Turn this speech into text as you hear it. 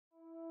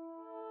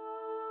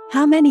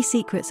How many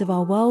secrets of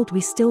our world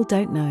we still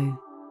don't know.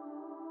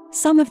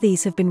 Some of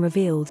these have been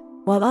revealed,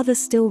 while others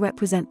still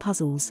represent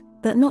puzzles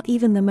that not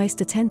even the most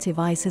attentive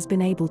eyes has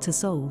been able to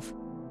solve.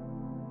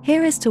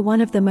 Here is to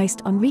one of the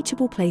most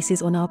unreachable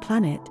places on our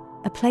planet,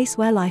 a place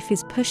where life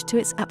is pushed to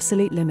its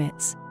absolute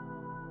limits.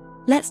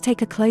 Let's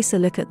take a closer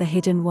look at the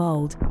hidden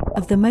world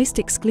of the most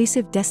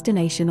exclusive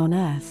destination on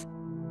Earth,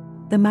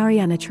 the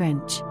Mariana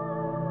Trench.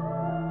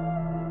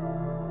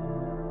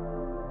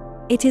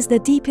 It is the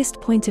deepest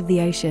point of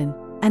the ocean,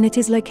 and it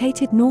is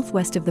located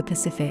northwest of the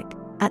Pacific,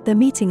 at the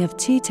meeting of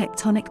two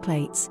tectonic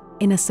plates,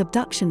 in a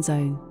subduction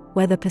zone,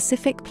 where the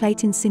Pacific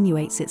plate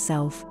insinuates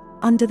itself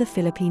under the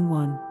Philippine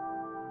one.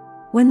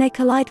 When they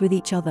collide with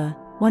each other,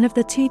 one of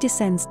the two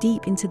descends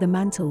deep into the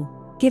mantle,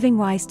 giving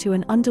rise to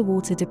an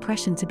underwater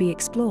depression to be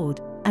explored,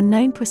 and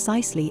known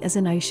precisely as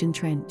an ocean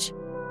trench.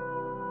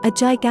 A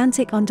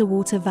gigantic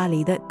underwater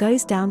valley that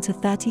goes down to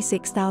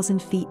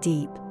 36,000 feet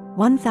deep,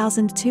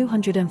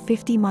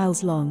 1,250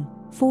 miles long,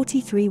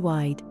 43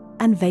 wide,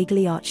 and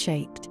vaguely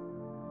arch-shaped.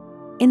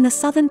 In the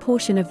southern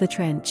portion of the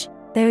trench,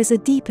 there is a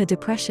deeper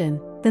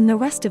depression than the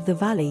rest of the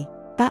valley,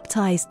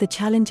 baptized the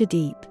Challenger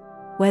Deep,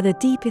 where the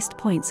deepest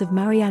points of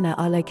Mariana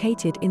are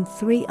located in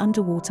 3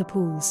 underwater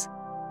pools.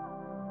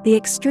 The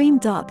extreme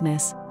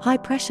darkness, high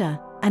pressure,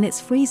 and its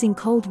freezing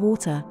cold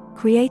water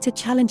create a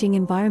challenging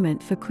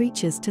environment for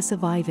creatures to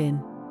survive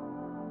in.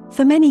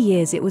 For many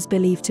years it was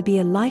believed to be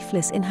a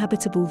lifeless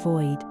inhabitable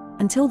void,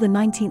 until the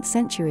 19th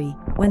century,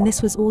 when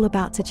this was all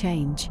about to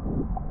change.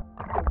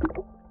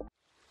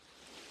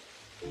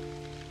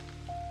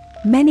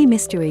 Many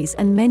mysteries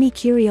and many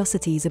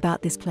curiosities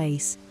about this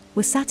place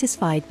were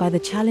satisfied by the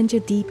Challenger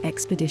Deep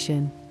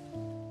expedition.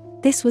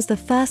 This was the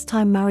first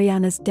time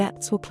Mariana's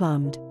depths were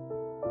plumbed.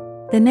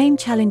 The name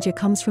Challenger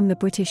comes from the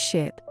British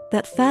ship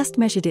that first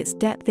measured its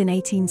depth in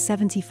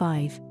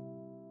 1875.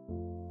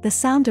 The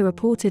sounder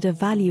reported a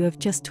value of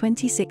just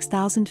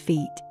 26,000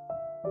 feet.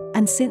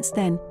 And since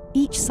then,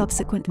 each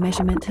subsequent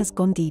measurement has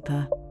gone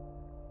deeper.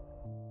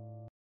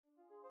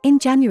 In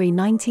January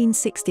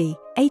 1960,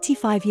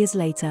 85 years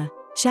later,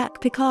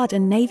 Jacques Piccard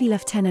and Navy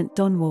Lieutenant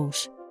Don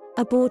Walsh,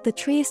 aboard the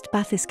Trieste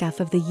bathyscaphe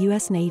of the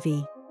US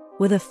Navy,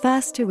 were the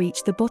first to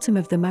reach the bottom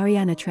of the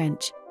Mariana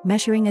Trench,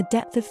 measuring a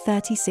depth of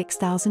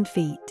 36,000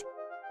 feet.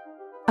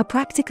 A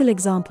practical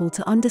example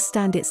to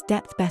understand its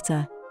depth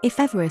better: if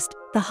Everest,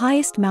 the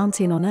highest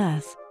mountain on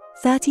Earth,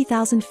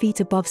 30,000 feet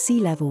above sea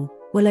level,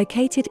 were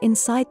located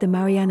inside the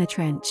Mariana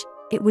Trench,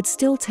 it would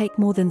still take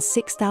more than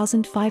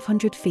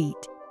 6,500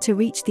 feet to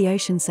reach the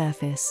ocean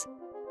surface.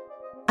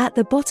 At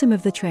the bottom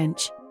of the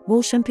trench,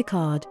 Walsh and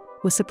Piccard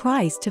were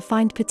surprised to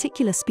find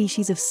particular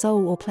species of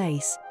sole or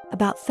plaice,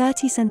 about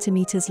 30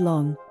 centimeters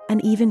long,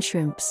 and even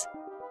shrimps.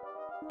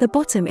 The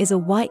bottom is a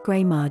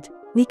white-gray mud.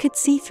 We could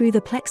see through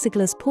the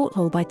plexiglass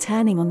porthole by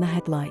turning on the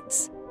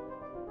headlights.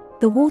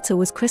 The water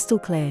was crystal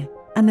clear,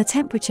 and the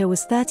temperature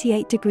was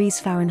 38 degrees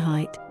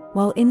Fahrenheit,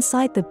 while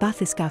inside the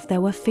bathyscaphe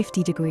there were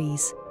 50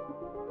 degrees.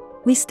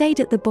 We stayed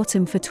at the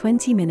bottom for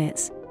 20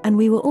 minutes, and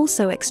we were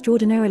also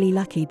extraordinarily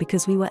lucky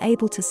because we were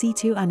able to see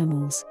 2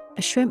 animals,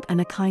 a shrimp and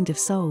a kind of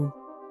sole.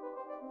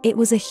 It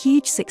was a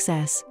huge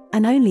success,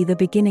 and only the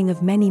beginning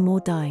of many more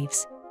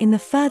dives, in the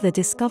further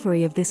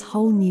discovery of this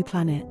whole new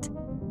planet.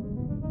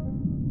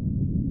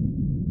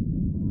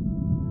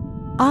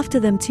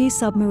 After them, 2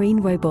 submarine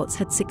robots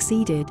had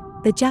succeeded,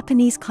 the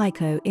Japanese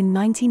Kaiko in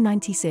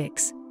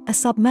 1996, a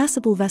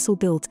submersible vessel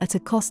built at a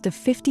cost of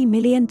 $50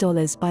 million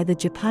by the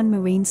Japan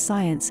Marine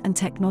Science and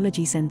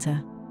Technology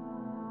Center.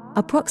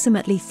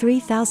 Approximately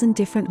 3,000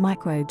 different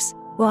microbes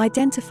were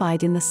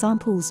identified in the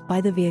samples by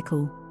the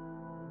vehicle.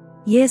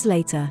 Years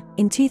later,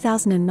 in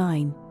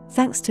 2009,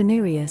 thanks to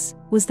Nereus,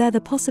 was there the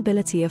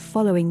possibility of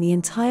following the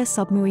entire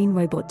submarine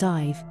robot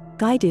dive,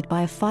 guided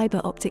by a fiber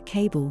optic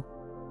cable.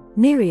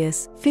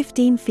 Nereus,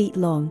 15 feet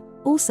long,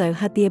 also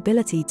had the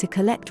ability to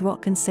collect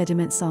rock and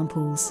sediment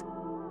samples.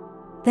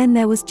 Then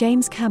there was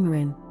James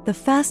Cameron, the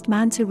first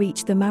man to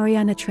reach the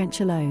Mariana Trench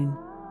alone.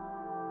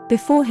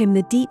 Before him,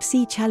 the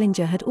deep-sea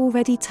Challenger had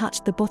already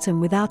touched the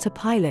bottom without a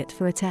pilot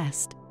for a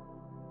test.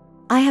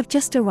 I have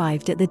just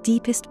arrived at the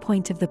deepest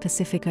point of the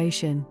Pacific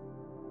Ocean.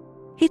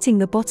 Hitting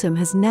the bottom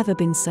has never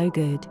been so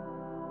good.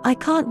 I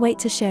can't wait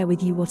to share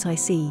with you what I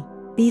see.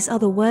 These are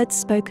the words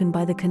spoken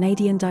by the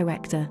Canadian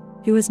director,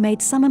 who has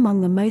made some among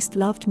the most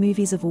loved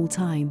movies of all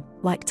time,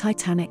 like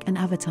Titanic and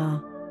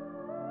Avatar.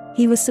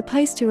 He was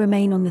supposed to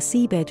remain on the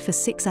seabed for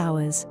 6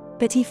 hours,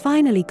 but he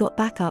finally got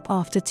back up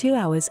after 2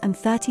 hours and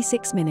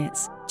 36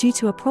 minutes, due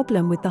to a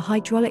problem with the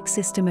hydraulic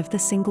system of the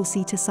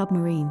single-seater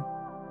submarine.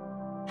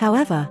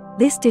 However,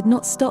 this did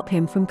not stop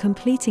him from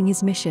completing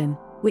his mission,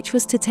 which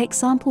was to take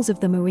samples of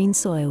the marine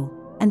soil,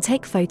 and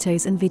take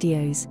photos and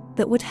videos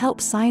that would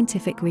help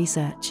scientific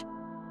research.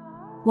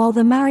 While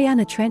the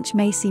Mariana Trench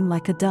may seem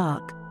like a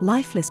dark,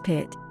 lifeless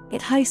pit,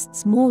 it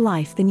hosts more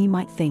life than you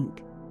might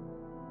think.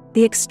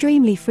 The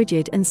extremely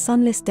frigid and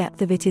sunless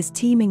depth of it is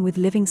teeming with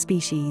living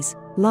species,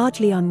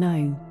 largely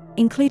unknown,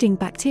 including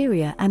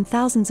bacteria and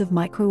thousands of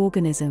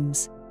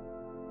microorganisms.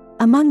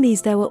 Among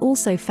these there were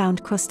also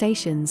found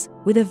crustaceans,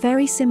 with a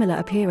very similar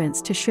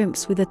appearance to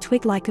shrimps with a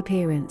twig-like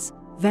appearance,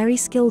 very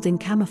skilled in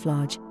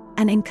camouflage,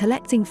 and in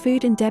collecting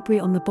food and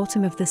debris on the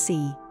bottom of the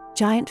sea,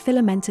 giant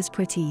filamentous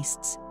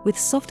protists, with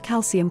soft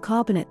calcium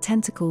carbonate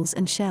tentacles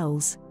and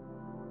shells.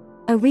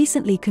 A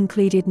recently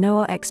concluded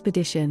NOAA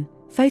expedition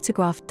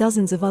photographed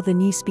dozens of other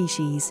new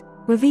species,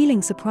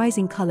 revealing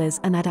surprising colors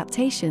and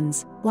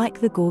adaptations, like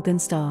the Gorgon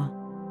star.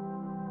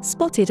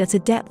 Spotted at a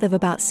depth of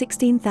about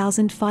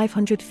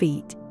 16,500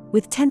 feet,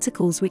 with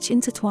tentacles which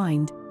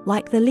intertwined,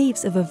 like the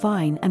leaves of a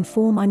vine, and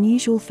form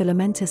unusual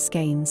filamentous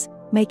skeins,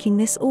 making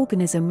this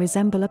organism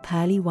resemble a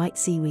pearly white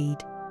seaweed.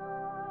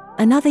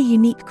 Another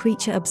unique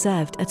creature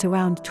observed at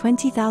around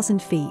 20,000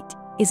 feet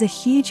is a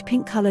huge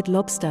pink-colored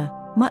lobster,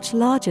 much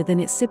larger than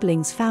its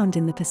siblings found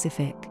in the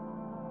Pacific.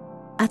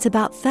 At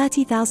about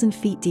 30,000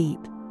 feet deep,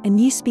 a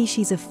new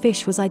species of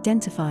fish was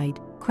identified,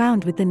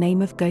 crowned with the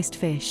name of ghost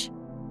fish.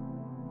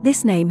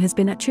 This name has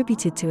been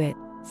attributed to it,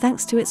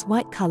 thanks to its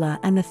white color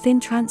and the thin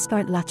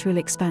transparent lateral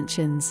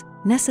expansions,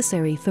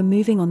 necessary for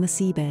moving on the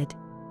seabed.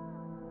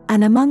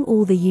 And among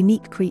all the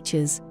unique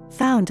creatures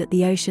found at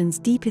the ocean's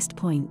deepest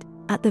point,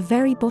 at the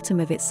very bottom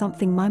of it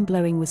something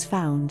mind-blowing was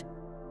found.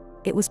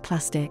 It was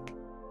plastic.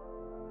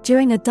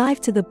 During a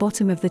dive to the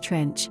bottom of the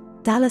trench,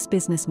 Dallas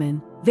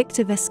businessman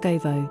Victor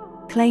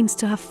Vescovo claims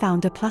to have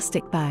found a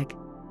plastic bag.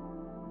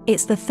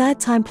 It's the third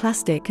time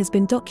plastic has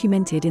been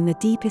documented in the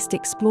deepest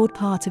explored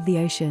part of the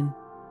ocean.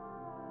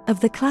 Of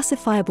the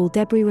classifiable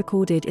debris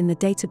recorded in the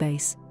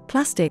database,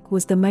 plastic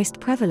was the most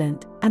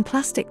prevalent, and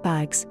plastic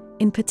bags,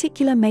 in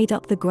particular, made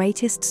up the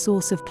greatest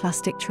source of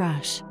plastic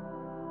trash.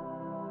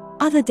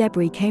 Other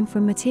debris came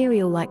from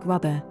material like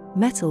rubber,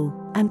 metal,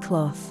 and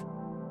cloth.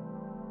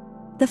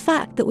 The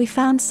fact that we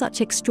found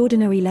such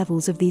extraordinary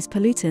levels of these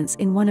pollutants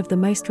in one of the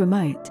most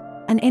remote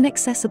and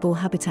inaccessible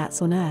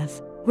habitats on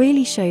Earth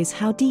really shows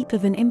how deep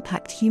of an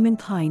impact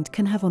humankind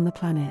can have on the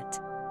planet.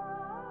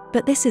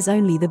 But this is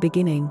only the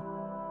beginning.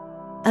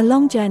 A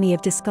long journey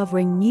of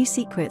discovering new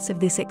secrets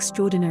of this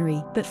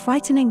extraordinary but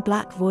frightening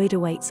black void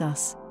awaits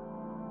us.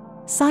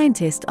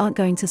 Scientists aren't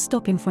going to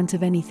stop in front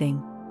of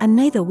anything, and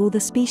neither will the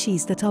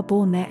species that are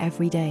born there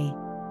every day.